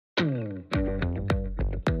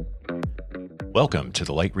Welcome to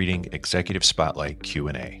the Light Reading Executive Spotlight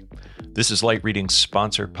Q&A. This is Light Reading's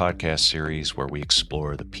sponsored podcast series where we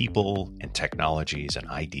explore the people and technologies and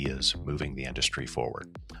ideas moving the industry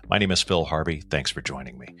forward. My name is Phil Harvey. Thanks for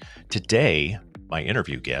joining me. Today, my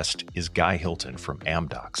interview guest is Guy Hilton from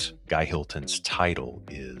Amdocs. Guy Hilton's title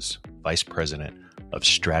is Vice President of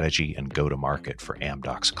Strategy and Go-to-Market for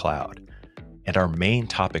Amdocs Cloud. And our main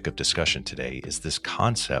topic of discussion today is this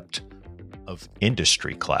concept of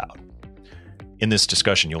industry cloud. In this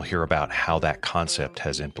discussion, you'll hear about how that concept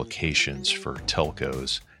has implications for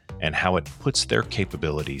telcos and how it puts their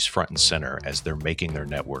capabilities front and center as they're making their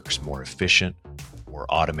networks more efficient, more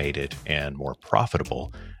automated, and more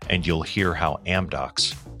profitable. And you'll hear how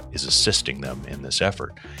Amdocs is assisting them in this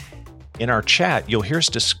effort. In our chat, you'll hear us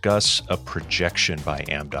discuss a projection by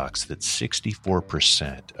Amdocs that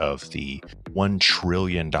 64% of the $1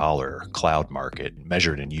 trillion cloud market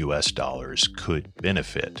measured in US dollars could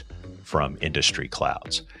benefit from industry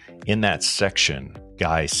clouds. In that section,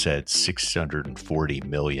 Guy said 640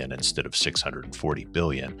 million instead of 640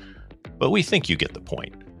 billion, but we think you get the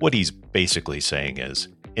point. What he's basically saying is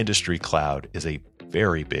industry cloud is a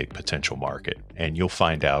very big potential market, and you'll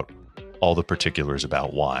find out all the particulars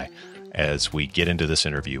about why as we get into this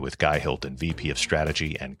interview with Guy Hilton, VP of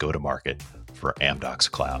Strategy and Go-to-Market for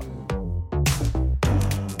Amdocs Cloud.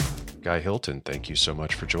 Guy Hilton, thank you so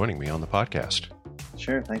much for joining me on the podcast.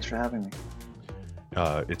 Sure. Thanks for having me.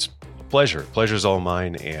 It's a pleasure. Pleasure's all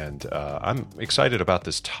mine. And I'm excited about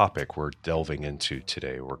this topic we're delving into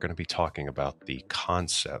today. We're going to be talking about the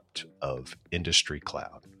concept of industry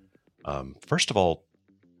cloud. First of all,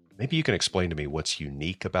 maybe you can explain to me what's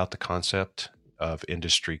unique about the concept of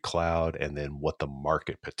industry cloud and then what the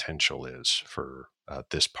market potential is for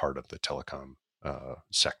this part of the telecom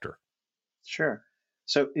sector. Sure.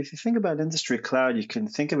 So if you think about industry cloud, you can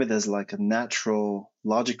think of it as like a natural,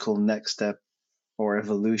 logical next step or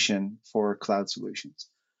evolution for cloud solutions.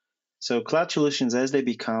 So cloud solutions, as they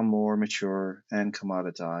become more mature and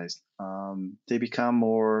commoditized, they become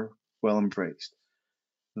more well embraced.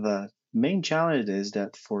 The main challenge is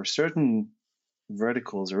that for certain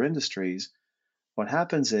verticals or industries, what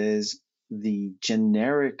happens is the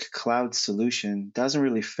generic cloud solution doesn't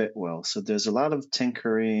really fit well. So there's a lot of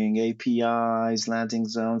tinkering, APIs, landing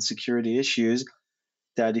zones, security issues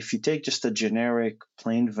that if you take just a generic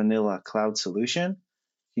plain vanilla cloud solution,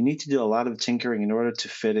 you need to do a lot of tinkering in order to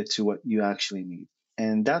fit it to what you actually need.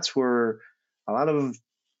 And that's where a lot of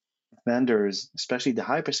vendors, especially the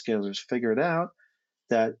hyperscalers, figured out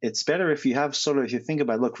that it's better if you have if you think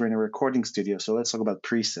about, look, we're in a recording studio, so let's talk about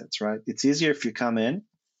presets, right? It's easier if you come in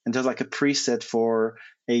and there's like a preset for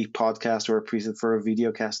a podcast or a preset for a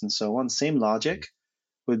video cast and so on. Same logic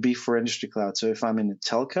would be for industry cloud. So if I'm in a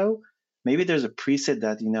telco, maybe there's a preset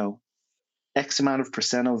that, X amount of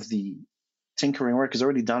percent of the tinkering work is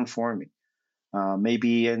already done for me.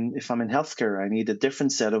 If I'm in healthcare, I need a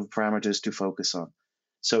different set of parameters to focus on.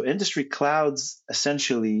 So industry clouds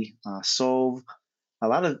essentially solve a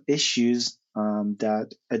lot of issues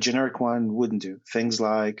that a generic one wouldn't do. Things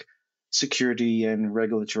like security and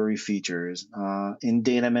regulatory features. In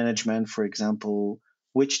data management, for example,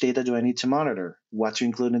 which data do I need to monitor? What to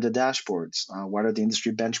include in the dashboards? What are the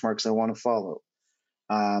industry benchmarks I want to follow?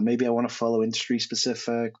 Maybe I want to follow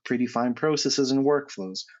industry-specific predefined processes and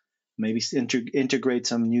workflows. Maybe integrate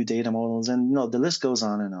some new data models, and the list goes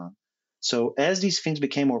on and on. So as these things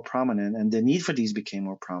became more prominent and the need for these became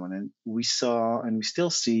more prominent, we saw and we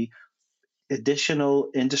still see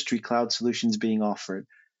additional industry cloud solutions being offered.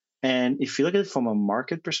 And if you look at it from a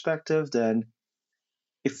market perspective, then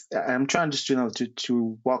if I'm trying just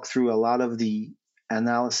to walk through a lot of the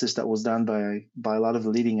analysis that was done by a lot of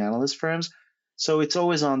the leading analyst firms. So it's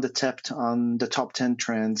always on the top 10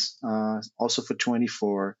 trends, also for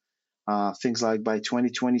 24. Things like by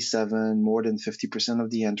 2027, more than 50%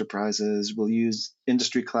 of the enterprises will use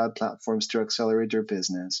industry cloud platforms to accelerate their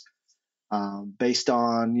business. Based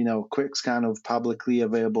on, quick scan of publicly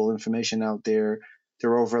available information out there, there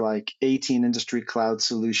are over like 18 industry cloud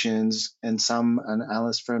solutions, and some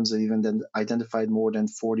analyst firms have even identified more than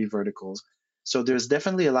 40 verticals. So there's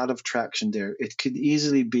definitely a lot of traction there. It could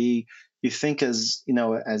easily be, you think as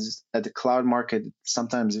at the cloud market,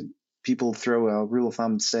 sometimes people throw a rule of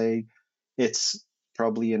thumb and say it's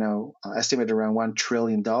probably, estimated around $1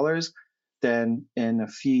 trillion. Then in a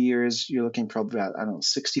few years, you're looking probably at,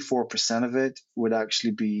 64% of it would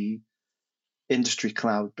actually be industry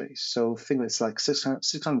cloud based. So I think it's like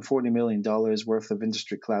 $640 million worth of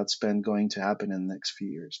industry cloud spend going to happen in the next few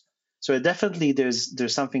years. So definitely there's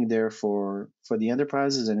something there for the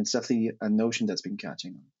enterprises, and it's definitely a notion that's been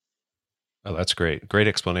catching on. Oh, that's great. Great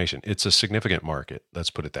explanation. It's a significant market. Let's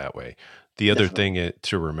put it that way. The other Definitely. thing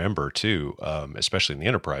to remember too, especially in the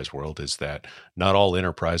enterprise world, is that not all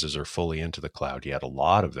enterprises are fully into the cloud yet. A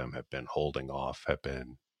lot of them have been holding off, have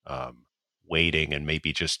been waiting, and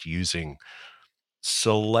maybe just using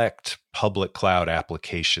select public cloud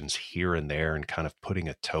applications here and there and kind of putting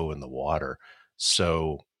a toe in the water.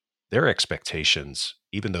 So their expectations,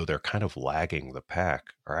 even though they're kind of lagging the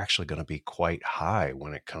pack, are actually going to be quite high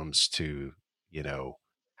when it comes to, you know,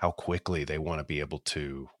 how quickly they want to be able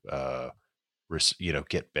to,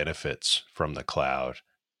 get benefits from the cloud,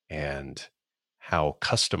 and how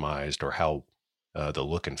customized, or how the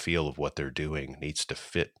look and feel of what they're doing needs to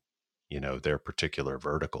fit, their particular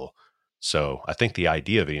vertical. So I think the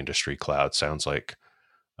idea of the industry cloud sounds like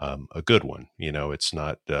a good one. It's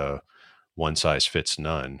not one size fits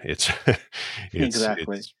none. It's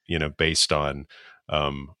Exactly. based on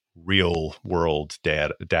real world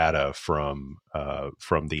data from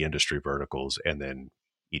the industry verticals, and then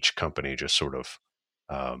each company just sort of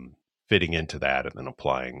fitting into that, and then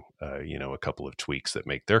applying a couple of tweaks that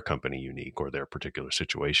make their company unique or their particular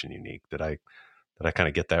situation unique. Did I kind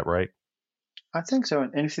of get that right? I think so.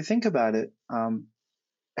 And if you think about it,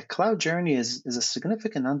 a cloud journey is a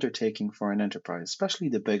significant undertaking for an enterprise, especially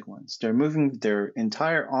the big ones. They're moving their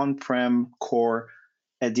entire on-prem core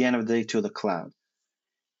at the end of the day to the cloud.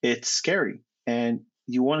 It's scary, and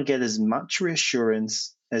you want to get as much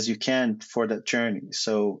reassurance as you can for that journey.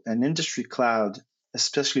 So an industry cloud,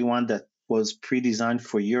 especially one that was pre-designed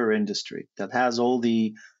for your industry, that has all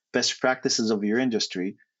the best practices of your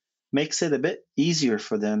industry, makes it a bit easier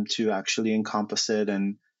for them to actually encompass it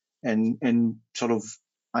and sort of,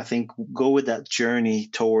 I think, go with that journey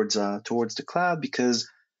towards the cloud, because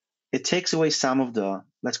it takes away some of the,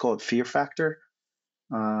 let's call it, fear factor,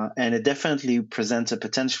 and it definitely presents a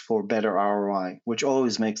potential for better ROI, which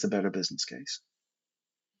always makes a better business case.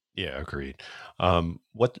 Yeah, agreed.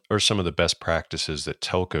 What are some of the best practices that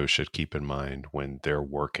telcos should keep in mind when they're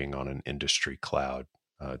working on an industry cloud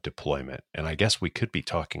deployment? And I guess we could be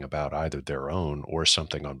talking about either their own or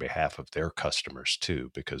something on behalf of their customers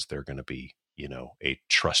too, because they're going to be, a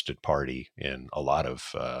trusted party in a lot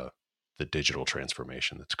of the digital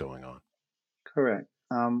transformation that's going on. Correct.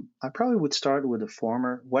 I probably would start with the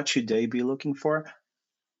former. What should they be looking for?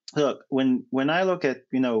 Look, when I look at,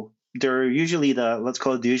 there are usually the, let's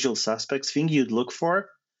call it, the usual suspects, thing you'd look for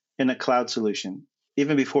in a cloud solution,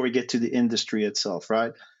 even before we get to the industry itself,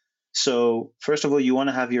 right? So first of all, you want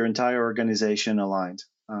to have your entire organization aligned.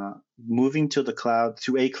 Moving to the cloud,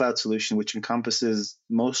 to a cloud solution which encompasses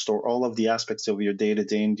most or all of the aspects of your day to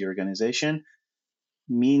day in the organization,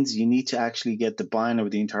 means you need to actually get the buy-in of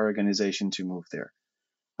the entire organization to move there.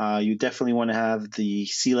 You definitely want to have the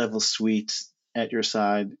C-level suite at your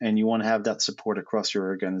side, and you want to have that support across your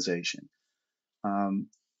organization. Um,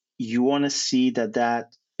 you want to see that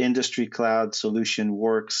that industry cloud solution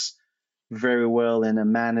works very well in a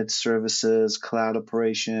managed services, cloud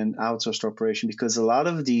operation, outsourced operation, because a lot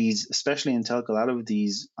of these, especially in telco, a lot of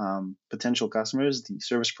these potential customers, the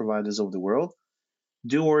service providers of the world,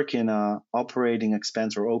 do work in a operating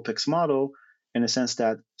expense or OPEX model, in a sense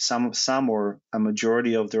that some or a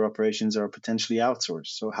majority of their operations are potentially outsourced.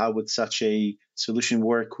 So how would such a solution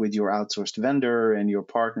work with your outsourced vendor and your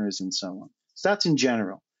partners and so on? So that's in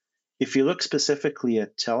general. If you look specifically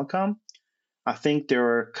at telecom, I think there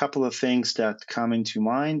are a couple of things that come into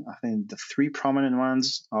mind. I think the three prominent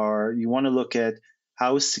ones are, you want to look at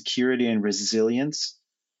how is security and resilience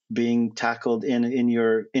being tackled in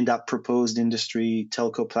that proposed industry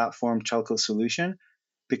telco platform, telco solution,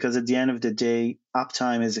 because at the end of the day,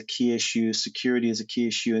 uptime is a key issue, security is a key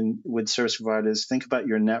issue, and with service providers, think about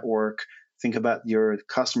your network, think about your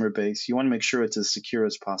customer base. You want to make sure it's as secure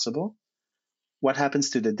as possible. What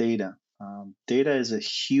happens to the data? Data is a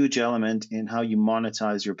huge element in how you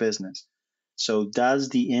monetize your business. So, does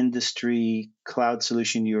the industry cloud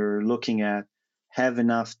solution you're looking at have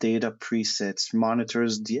enough data presets,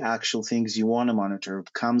 monitors the actual things you want to monitor,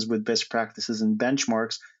 comes with best practices and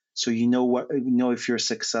benchmarks, so you know if you're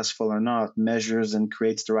successful or not, measures and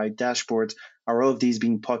creates the right dashboards? Are all of these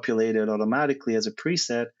being populated automatically as a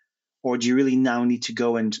preset, or do you really now need to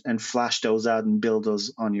go and flash those out and build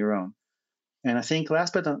those on your own? And I think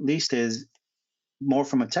last but not least is, more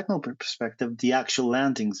from a technical perspective, the actual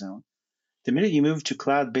landing zone. The minute you move to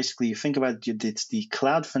cloud, basically you think about it's the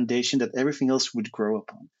cloud foundation that everything else would grow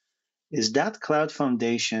upon. Is that cloud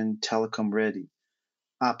foundation telecom ready?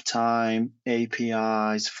 Uptime,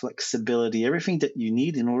 APIs, flexibility, everything that you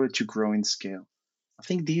need in order to grow in scale. I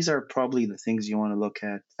think these are probably the things you want to look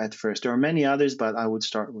at first. There are many others, but I would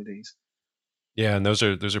start with these. Yeah, and those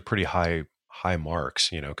are pretty high marks,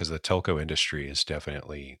 because the telco industry is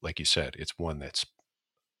definitely, like you said, it's one that's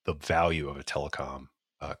the value of a telecom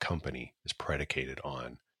company is predicated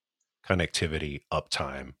on connectivity,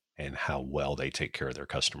 uptime, and how well they take care of their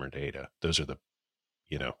customer data. Those are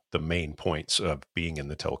the main points of being in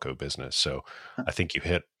the telco business. So Uh, I think you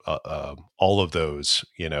hit all of those,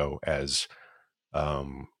 as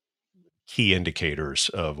um, key indicators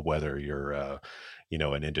of whether you're,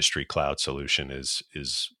 an industry cloud solution is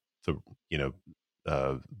the, you know,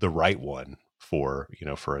 the right one for a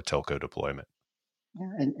telco deployment.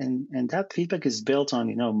 Yeah, and that feedback is built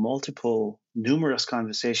on multiple numerous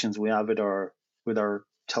conversations we have with our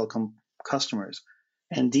telecom customers,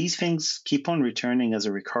 and these things keep on returning as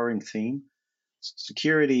a recurring theme.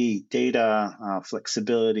 Security, data,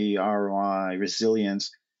 flexibility, ROI,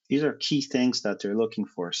 resilience. These are key things that they're looking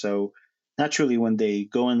for. So naturally, when they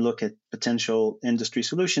go and look at potential industry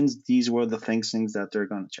solutions, these were the things that they're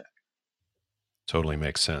going to check. Totally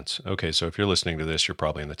makes sense. Okay, so if you're listening to this, you're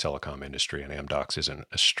probably in the telecom industry, and Amdocs isn't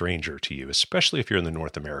a stranger to you, especially if you're in the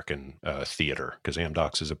North American theater, because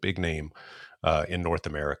Amdocs is a big name in North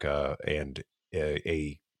America and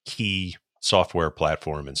a key software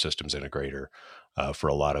platform and systems integrator for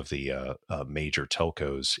a lot of the major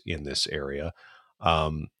telcos in this area. But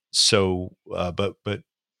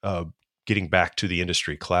uh, getting back to the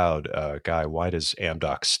industry cloud, Guy, why does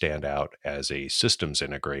Amdocs stand out as a systems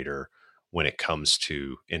integrator when it comes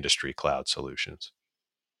to industry cloud solutions?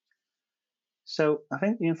 So I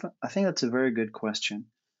think that's a very good question.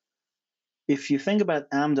 If you think about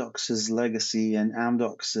Amdocs's legacy and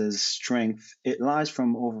Amdocs's strength, it lies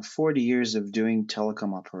from over 40 years of doing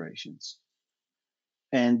telecom operations.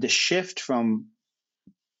 And the shift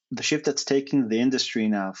that's taking the industry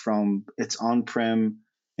now from its on-prem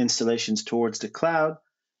installations towards the cloud,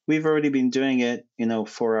 we've already been doing it,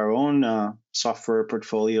 for our own software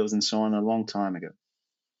portfolios and so on a long time ago.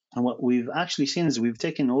 And what we've actually seen is we've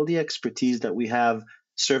taken all the expertise that we have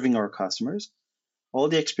serving our customers, all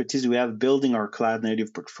the expertise we have building our cloud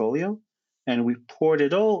native portfolio, and we poured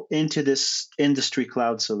it all into this industry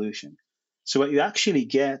cloud solution. So what you actually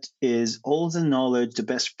get is all the knowledge, the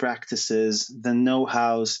best practices, the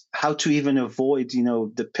know-hows, how to even avoid,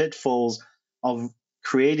 the pitfalls of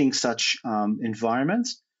creating such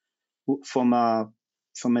environments from a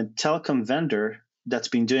telecom vendor that's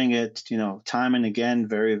been doing it, time and again,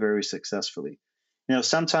 very, very successfully.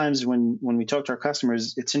 Sometimes when we talk to our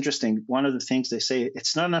customers, it's interesting. One of the things they say,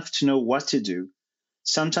 it's not enough to know what to do.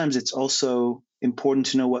 Sometimes it's also important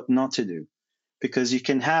to know what not to do, because you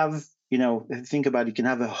can have, if you think about it, you can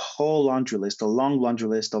have a whole laundry list, a long laundry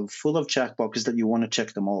list of full of checkboxes that you want to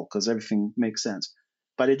check them all because everything makes sense.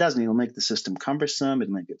 But it doesn't. It'll make the system cumbersome.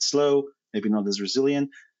 It'll make it slow, maybe not as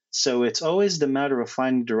resilient. So it's always the matter of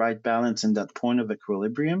finding the right balance and that point of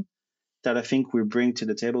equilibrium that I think we bring to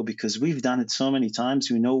the table, because we've done it so many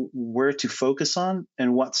times. We know where to focus on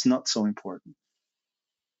and what's not so important.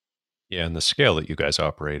 Yeah, and the scale that you guys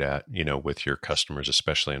operate at, with your customers,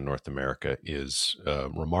 especially in North America, is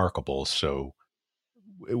remarkable. So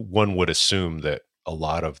one would assume that a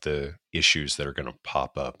lot of the issues that are going to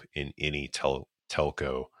pop up in any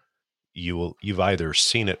telco, you've either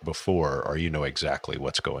seen it before or you know exactly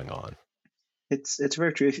what's going on. It's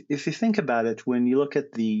very true. If you think about it, when you look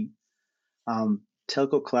at the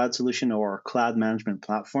telco cloud solution or cloud management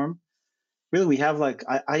platform, really we have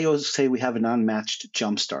I always say we have an unmatched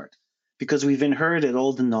jumpstart, because we've inherited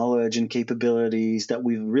all the knowledge and capabilities that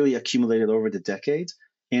we've really accumulated over the decades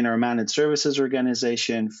in our managed services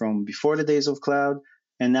organization from before the days of cloud.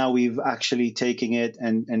 And now we've actually taken it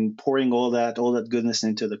and pouring all that goodness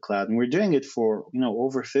into the cloud. And we're doing it for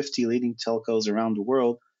over 50 leading telcos around the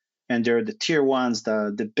world. And they're the tier ones,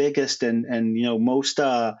 the biggest and most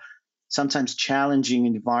sometimes challenging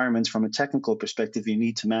environments from a technical perspective you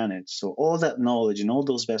need to manage. So all that knowledge and all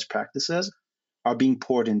those best practices are being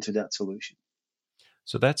poured into that solution.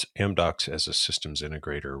 So that's Amdocs as a systems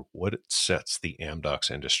integrator. What sets the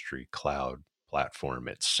Amdocs Industry Cloud platform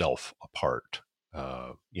itself apart?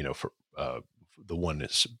 For the one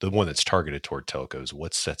that's targeted toward telcos.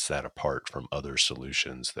 What sets that apart from other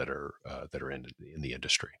solutions that are in the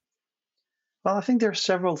industry? Well, I think there are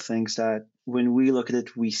several things that when we look at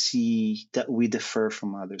it, we see that we differ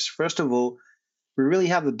from others. First of all, we really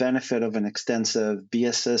have the benefit of an extensive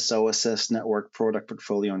BSS, OSS network product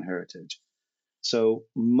portfolio and heritage. So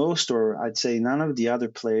most, or I'd say none of the other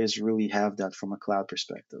players really have that from a cloud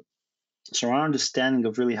perspective. So our understanding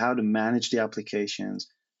of really how to manage the applications,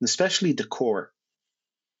 and especially the core,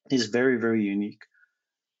 is very, very unique.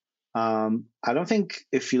 I don't think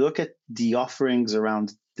if you look at the offerings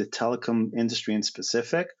around the telecom industry in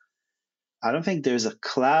specific, I don't think there's a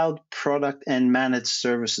cloud product and managed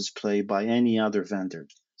services play by any other vendor.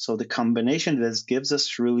 So the combination of this gives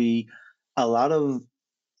us really a lot of,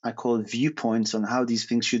 I call it, viewpoints on how these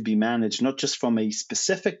things should be managed, not just from a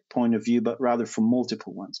specific point of view, but rather from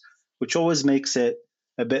multiple ones, which always makes it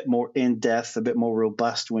a bit more in depth, a bit more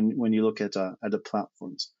robust when you look at the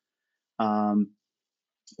platforms.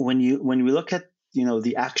 When we look at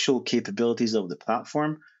the actual capabilities of the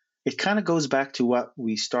platform, it kind of goes back to what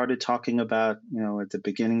we started talking about at the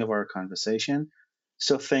beginning of our conversation.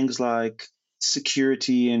 So things like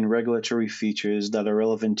security and regulatory features that are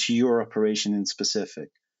relevant to your operation in specific,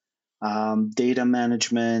 data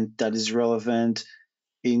management that is relevant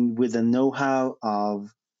with the know-how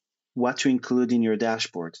of what to include in your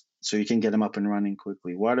dashboard so you can get them up and running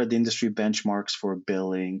quickly. What are the industry benchmarks for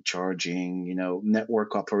billing, charging,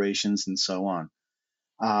 network operations, and so on?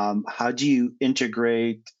 How do you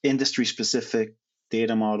integrate industry-specific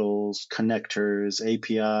data models, connectors,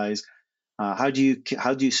 APIs? How do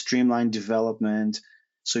you streamline development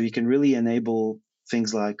so you can really enable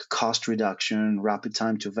things like cost reduction, rapid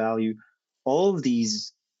time to value? All of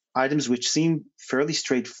these items, which seem fairly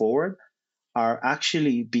straightforward, are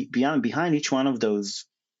actually behind each one of those,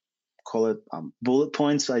 call it bullet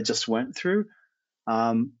points I just went through.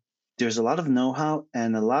 There's a lot of know-how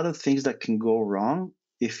and a lot of things that can go wrong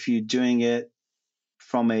if you're doing it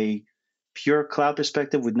from a pure cloud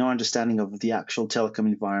perspective with no understanding of the actual telecom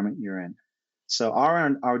environment you're in. So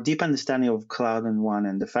our deep understanding of Cloud and One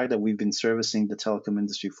and the fact that we've been servicing the telecom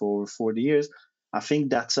industry for over 40 years, I think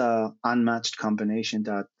that's a unmatched combination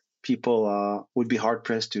that people would be hard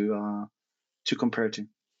pressed to compare to.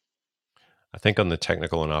 I think on the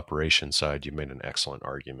technical and operation side, you made an excellent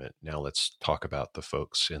argument. Now let's talk about the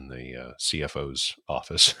folks in the CFO's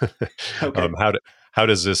office. Okay. How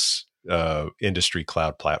does this industry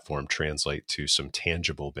cloud platform translate to some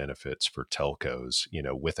tangible benefits for telcos?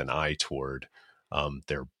 With an eye toward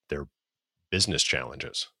their business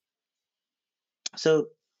challenges. So,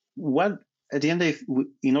 what at the end of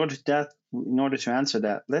in order to answer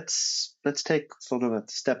that, let's take sort of a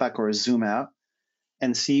step back or a zoom out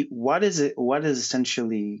and see what is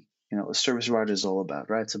essentially a service provider is all about,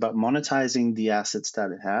 right? It's about monetizing the assets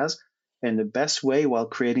that it has in the best way while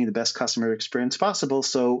creating the best customer experience possible.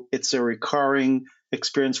 So it's a recurring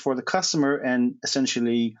experience for the customer and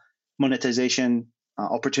essentially monetization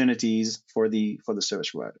opportunities for the service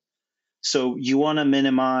provider. So you want to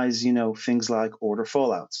minimize, things like order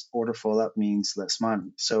fallouts. Order fallout means less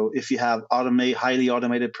money. So if you have highly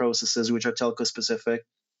automated processes which are telco specific,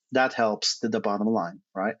 that helps the bottom line,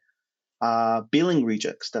 right? Billing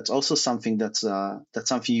rejects. That's also something that's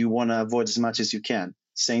something you want to avoid as much as you can.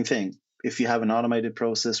 Same thing. If you have an automated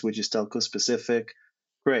process which is telco specific,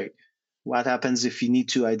 great. What happens if you need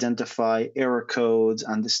to identify error codes,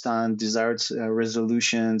 understand desired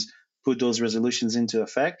resolutions, put those resolutions into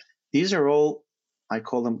effect? These are all,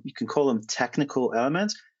 you can call them technical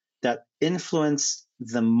elements that influence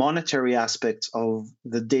the monetary aspects of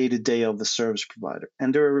the day-to-day of the service provider.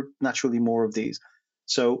 And there are naturally more of these.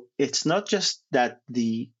 So it's not just that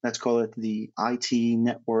let's call it the IT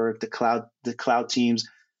network, the cloud teams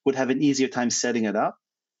would have an easier time setting it up,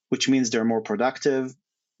 which means they're more productive,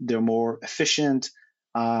 they're more efficient,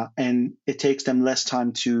 and it takes them less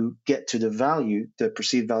time to get to the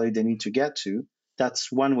perceived value they need to get to.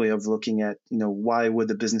 That's one way of looking at, why would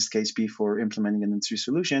the business case be for implementing an industry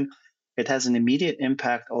solution? It has an immediate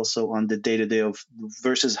impact also on the day-to-day of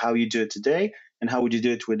versus how you do it today and how would you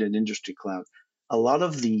do it with an industry cloud. A lot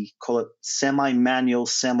of the, call it semi-manual,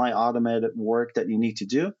 semi-automated work that you need to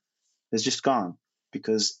do is just gone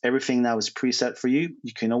because everything now is preset for you.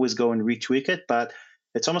 You can always go and retweak it, but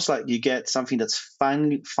it's almost like you get something that's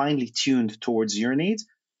finely tuned towards your needs,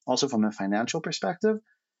 also from a financial perspective.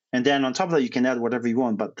 And then on top of that, you can add whatever you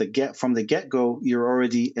want. But from the get-go, you're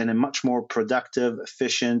already in a much more productive,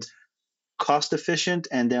 efficient, cost-efficient,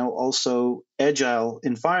 and then also agile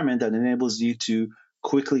environment that enables you to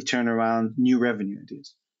quickly turn around new revenue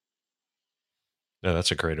ideas. No,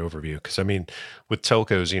 that's a great overview. Because with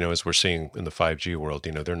telcos, as we're seeing in the 5G world,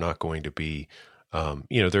 they're not going to be,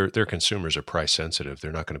 their consumers are price sensitive.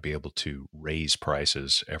 They're not going to be able to raise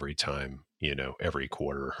prices every time, every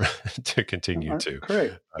quarter to continue to.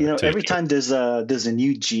 Correct. Every time there's a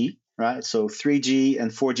new G, right? So 3G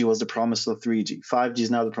and 4G was the promise of 3G. 5G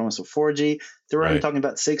is now the promise of 4G. They're already talking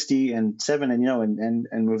about 6G and 7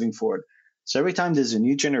 and moving forward. So every time there's a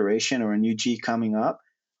new generation or a new G coming up,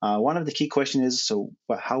 one of the key questions is,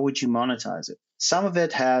 how would you monetize it? Some of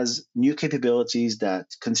it has new capabilities that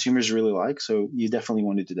consumers really like, so you definitely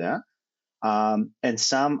want to do that. And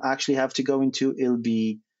some actually have to go into, it'll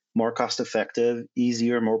be more cost effective,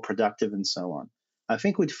 easier, more productive, and so on. I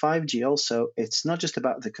think with 5G also, it's not just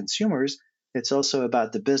about the consumers, it's also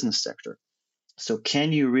about the business sector. So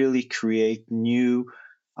can you really create new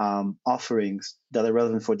offerings that are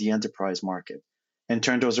relevant for the enterprise market and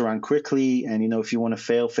turn those around quickly? And, if you want to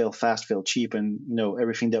fail fast, fail cheap, and,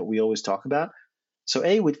 everything that we always talk about.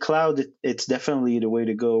 So with cloud, it's definitely the way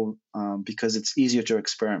to go because it's easier to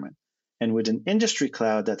experiment. And with an industry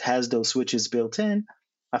cloud that has those switches built in,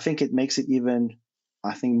 I think it makes it even,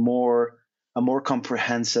 a more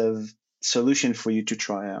comprehensive solution for you to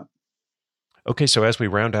try out. Okay, so as we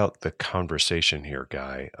round out the conversation here,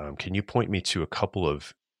 Guy, can you point me to a couple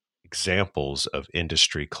of examples of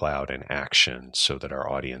industry cloud in action so that our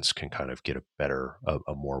audience can kind of get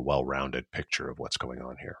a more well-rounded picture of what's going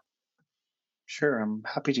on here? Sure, I'm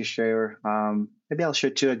happy to share. Maybe I'll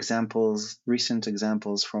share two recent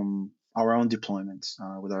examples from our own deployments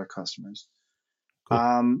with our customers.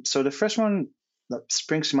 Cool. So the first one that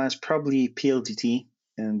springs to mind is probably PLDT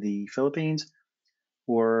in the Philippines,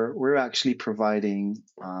 where we're actually providing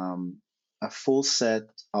a full set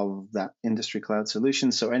of that industry cloud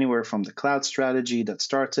solution. So anywhere from the cloud strategy that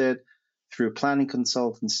started through planning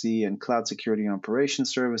consultancy and cloud security and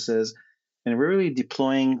operations services. And we're really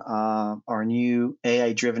deploying our new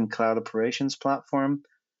AI-driven cloud operations platform.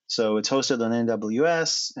 So it's hosted on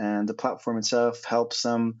AWS, and the platform itself helps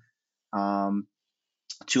them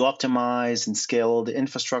to optimize and scale the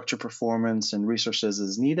infrastructure performance and resources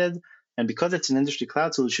as needed. And because it's an industry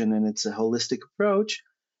cloud solution and it's a holistic approach,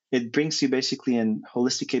 it brings you basically a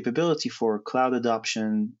holistic capability for cloud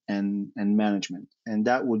adoption and management. And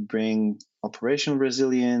that would bring operational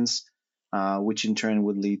resilience, which in turn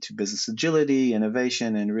would lead to business agility,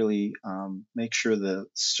 innovation, and really make sure the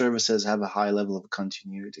services have a high level of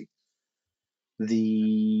continuity.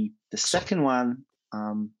 The second one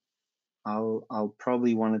I'll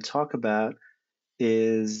probably want to talk about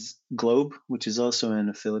is Globe, which is also in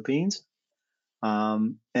the Philippines.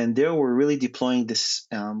 And there we're really deploying this,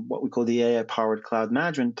 what we call the AI-powered cloud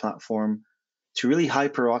management platform to really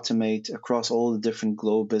hyper-automate across all the different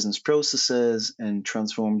Globe business processes and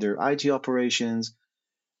transform their IT operations,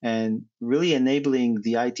 and really enabling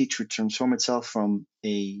the IT to transform itself from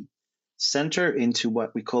a center into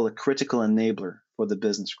what we call a critical enabler for the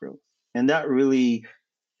business growth. And that really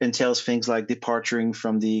entails things like departing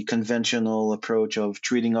from the conventional approach of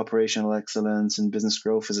treating operational excellence and business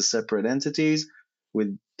growth as separate entities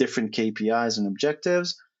with different KPIs and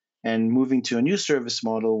objectives, and moving to a new service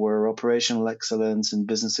model where operational excellence and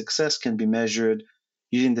business success can be measured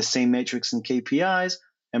using the same metrics and KPIs,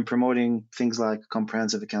 and promoting things like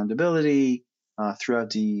comprehensive accountability throughout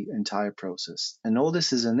the entire process. And all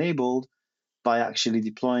this is enabled by actually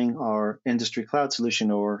deploying our industry cloud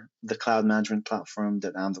solution or the cloud management platform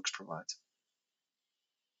that Amdocs provides.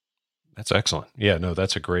 That's excellent. Yeah, no,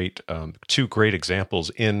 that's a great, two great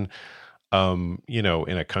examples in, in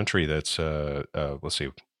a country that's, let's see,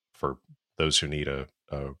 for those who need a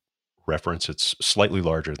reference, it's slightly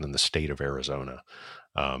larger than the state of Arizona,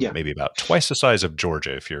 maybe about twice the size of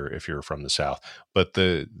Georgia if you're from the South, but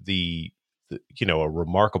the a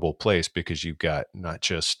remarkable place because you've got not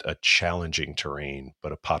just a challenging terrain,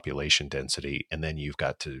 but a population density. And then you've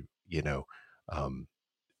got to,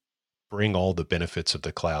 bring all the benefits of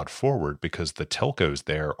the cloud forward because the telcos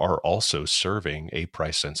there are also serving a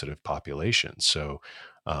price sensitive population. So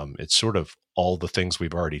it's sort of all the things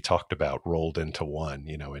we've already talked about rolled into one,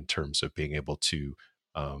 in terms of being able to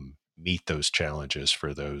meet those challenges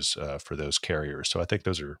for those carriers. So I think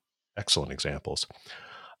those are excellent examples.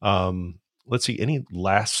 Let's see. Any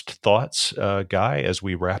last thoughts, Guy, as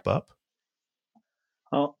we wrap up?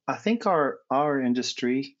 Well, I think our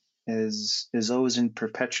industry is always in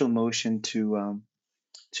perpetual motion to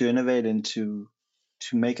innovate and to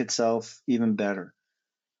make itself even better.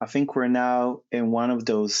 I think we're now in one of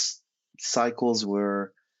those cycles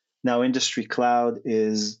where now industry cloud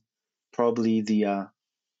is probably the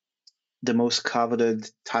most coveted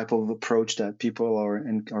type of approach that people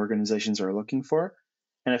and organizations are looking for.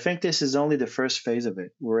 And I think this is only the first phase of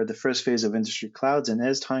it. We're at the first phase of industry clouds, and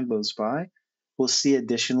as time goes by, we'll see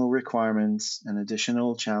additional requirements and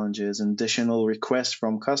additional challenges and additional requests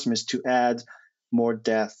from customers to add more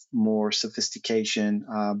depth, more sophistication,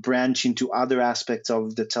 branch into other aspects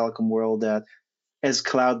of the telecom world that as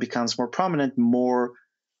cloud becomes more prominent, more,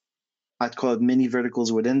 I'd call it mini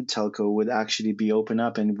verticals within telco would actually be open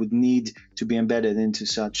up and would need to be embedded into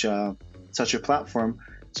such a platform.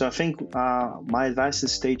 So I think my advice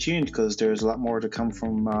is stay tuned because there's a lot more to come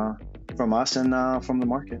from us and from the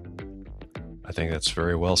market. I think that's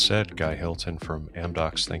very well said. Guy Hilton from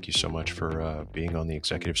Amdocs, thank you so much for being on the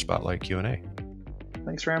Executive Spotlight Q&A.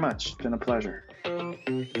 Thanks very much. It's been a pleasure.